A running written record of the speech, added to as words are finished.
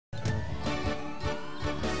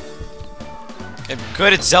I'm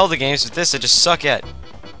good at Zelda games, but this I just suck at.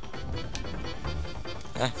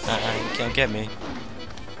 You can't get me.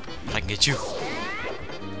 I can get you.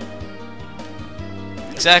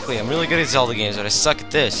 Exactly, I'm really good at Zelda games, but I suck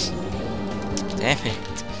at this. Damn it.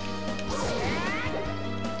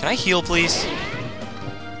 Can I heal, please?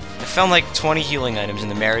 I found like 20 healing items in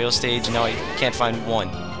the Mario stage, and now I can't find one.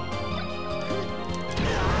 What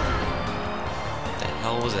the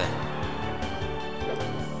hell was that?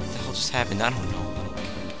 What the hell just happened? I don't know.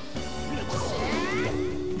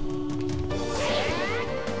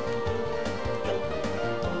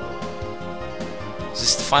 Is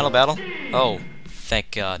this the final battle? Oh, thank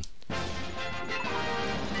God.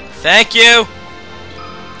 Thank you!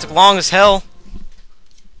 It took long as hell.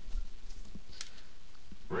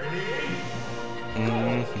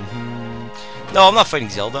 No, I'm not fighting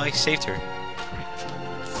Zelda. I saved her.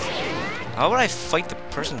 How would I fight the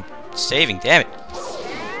person saving? Damn it!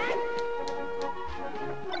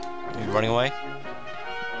 Are you running away?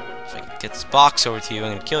 If I can get this box over to you,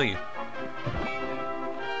 I'm gonna kill you.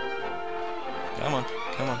 Come on,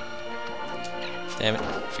 come on. Damn it,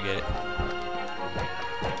 forget it.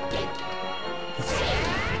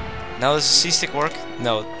 Now does the C-stick work?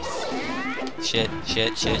 No. Shit.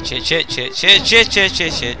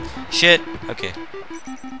 Okay.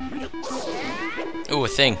 Ooh, a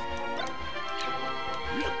thing.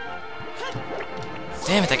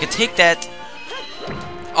 Damn it, I could take that.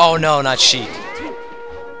 Oh no, not Sheik.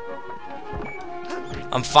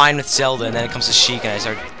 I'm fine with Zelda, and then it comes to Sheik, and I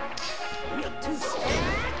start.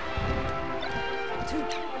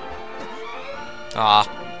 Ah.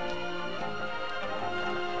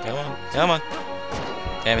 Come on, come on.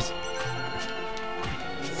 Damn it.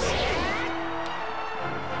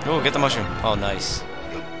 Oh, get the mushroom. Oh, nice.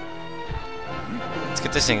 Let's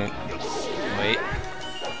get this thing. Wait.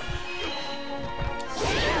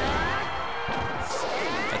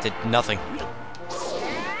 That did nothing.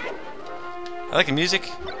 I like the music.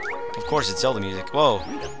 Of course, it's Zelda music. Whoa. I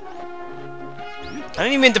didn't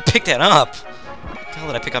even mean to pick that up. What the hell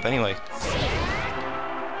did I pick up anyway?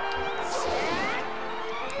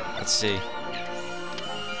 Let's see.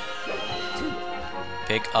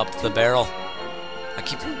 Pick up the barrel. I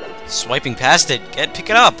keep swiping past it. Pick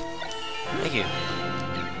it up. Thank you.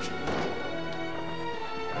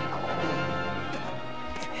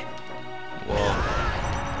 Whoa.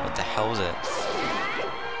 What the hell was that?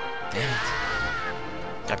 Damn it.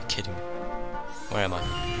 Gotta be kidding me. Where am I?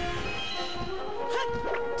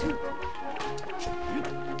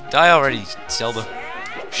 Die already, Zelda.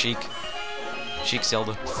 Sheik. Sheik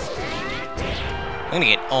Zelda. I'm gonna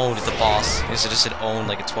get owned at the boss. I guess I just said owned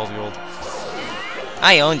like a 12-year-old.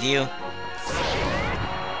 I owned you.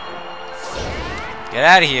 Get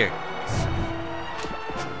out of here.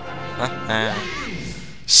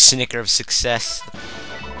 Snicker of success.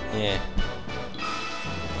 Yeah.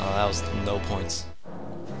 Oh, that was no points.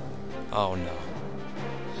 Oh no.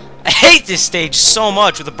 I hate this stage so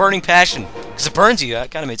much with a burning passion. Because it burns you. That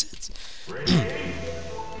kind of made sense.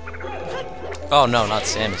 Oh no, not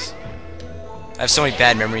Samus. I have so many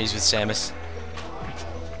bad memories with Samus.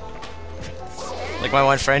 Like my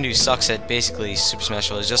one friend who sucks at basically Super Smash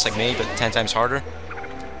Bros. Just like me, but 10 times harder.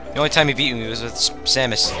 The only time he beat me was with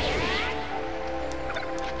Samus.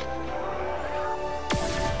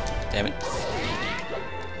 Damn it.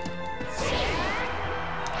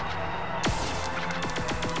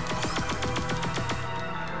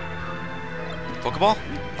 Pokeball?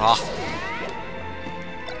 Ah.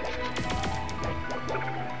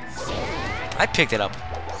 I picked it up.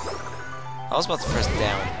 I was about to press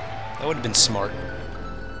down. That would have been smart.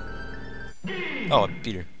 Oh, I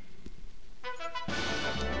beat her.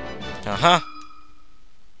 Uh-huh.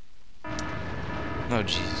 Oh,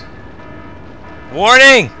 jeez.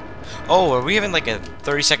 Warning! Oh, are we having like a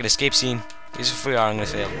 30-second escape scene? Because if we are, I'm gonna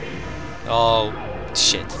fail. Oh,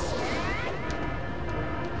 shit.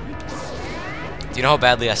 Do you know how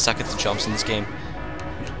badly I suck at the jumps in this game?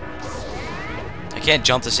 I can't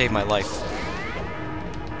jump to save my life.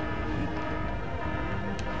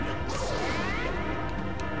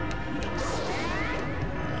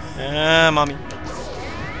 Mommy.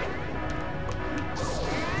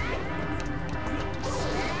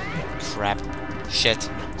 Crap. Shit.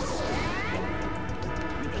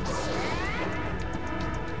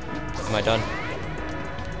 Am I done?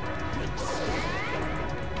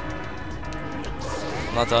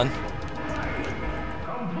 Not done?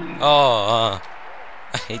 Oh,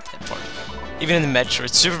 I hate that part. Even in the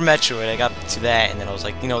Metroid, Super Metroid, I got to that, and then I was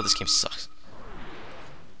like, you know what, this game sucks.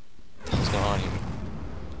 What the hell's going on here?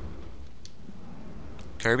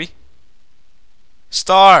 Kirby?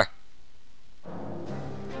 Star!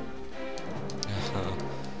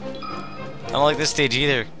 I don't like this stage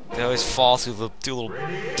either. They always fall through the little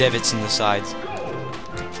divots in the sides.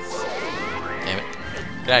 Damn it.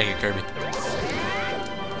 Get out of here, Kirby.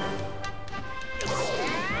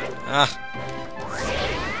 Ah.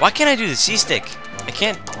 Why can't I do the C-stick? I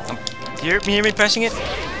can't. You hear me pressing it? I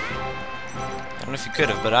don't know if you could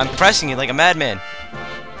have, but I'm pressing it like a madman.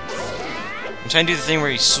 I'm trying to do the thing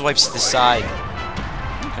where he swipes to the side.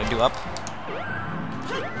 Can I do up?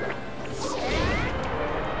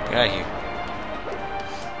 Get out of here.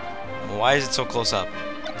 Why is it so close up?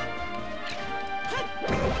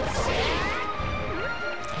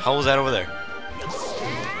 How was that over there?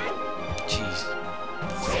 Jeez.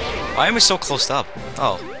 Why am I so close up?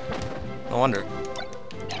 Oh. No wonder.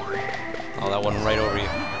 Oh, that one right over you.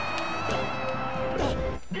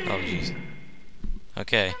 Oh, jeez.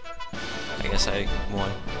 Okay. I guess I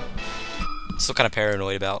won. Still kind of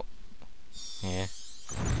paranoid about. Yeah.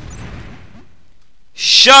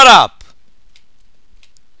 Shut up!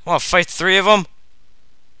 I want to fight 3 of them?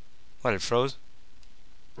 What, it froze?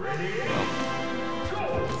 Oh.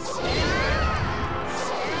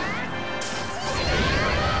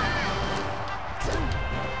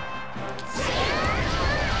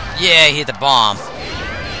 Yeah, he hit the bomb.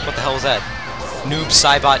 What the hell was that? Noob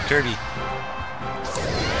Cybot Kirby.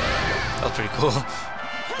 That was pretty cool.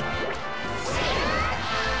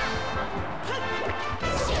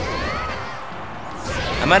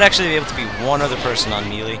 I might actually be able to be one other person on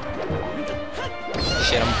melee.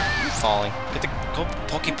 Shit, I'm falling. Get the go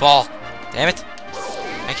Pokeball. Damn it.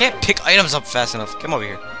 I can't pick items up fast enough. Come over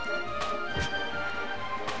here.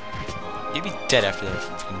 You'd be dead after that.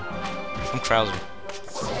 I'm Krauser.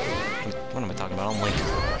 What am I talking about? I'm Link.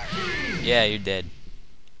 Yeah, you're dead.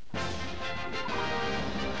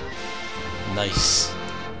 Nice.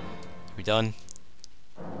 We done?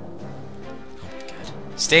 Oh my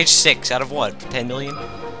god. Stage 6 out of what? 10 million?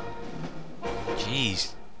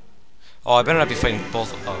 Jeez. Oh, I better not be fighting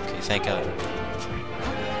both. Oh, okay, thank god.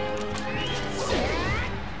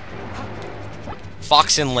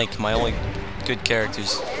 Fox and Link, my only good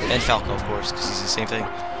characters. And Falco, of course, because he's the same thing.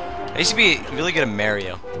 I used to be really good at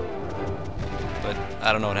Mario. But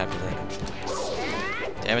I don't know what happened to that.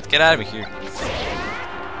 Damn it, get out of here.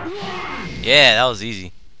 Yeah, that was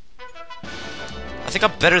easy. I think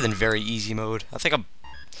I'm better than very easy mode. I think I'm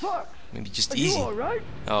maybe just easy. Are you all right?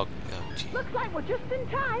 Oh, gee. Looks like we're just in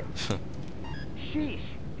time. Sheesh,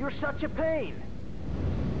 you're such a pain.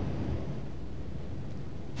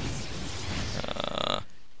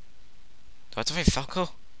 Do I have to fight Falco?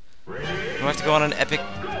 Do I have to go on an epic...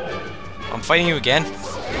 I'm fighting you again?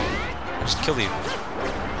 I just killed you.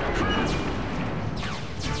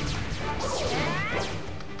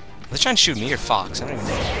 Are they trying to shoot me or Fox? I don't even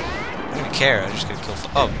know. I don't even care. I'm just gonna kill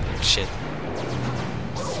Fox. Oh, shit.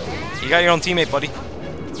 You got your own teammate, buddy.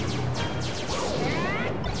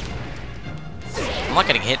 I'm not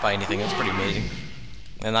getting hit by anything. That's pretty amazing.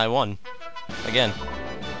 And I won. Again.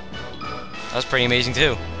 That was pretty amazing,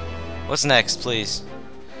 too. What's next, please?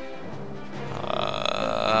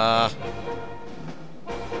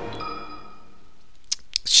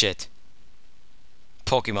 Shit.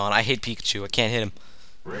 Pokemon. I hate Pikachu. I can't hit him.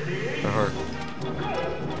 Or her.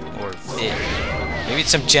 Or it. Maybe it's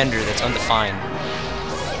some gender that's undefined.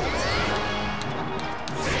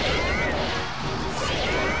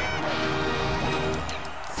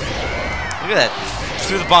 Look at that.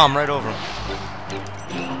 Threw the bomb right over him.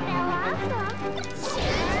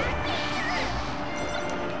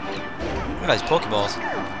 Look at these Pokeballs.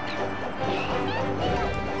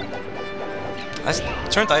 I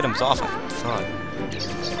turned the items off, I thought.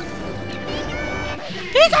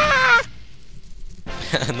 Pika!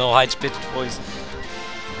 No high-pitched voice.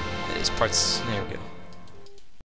 These parts. There we go.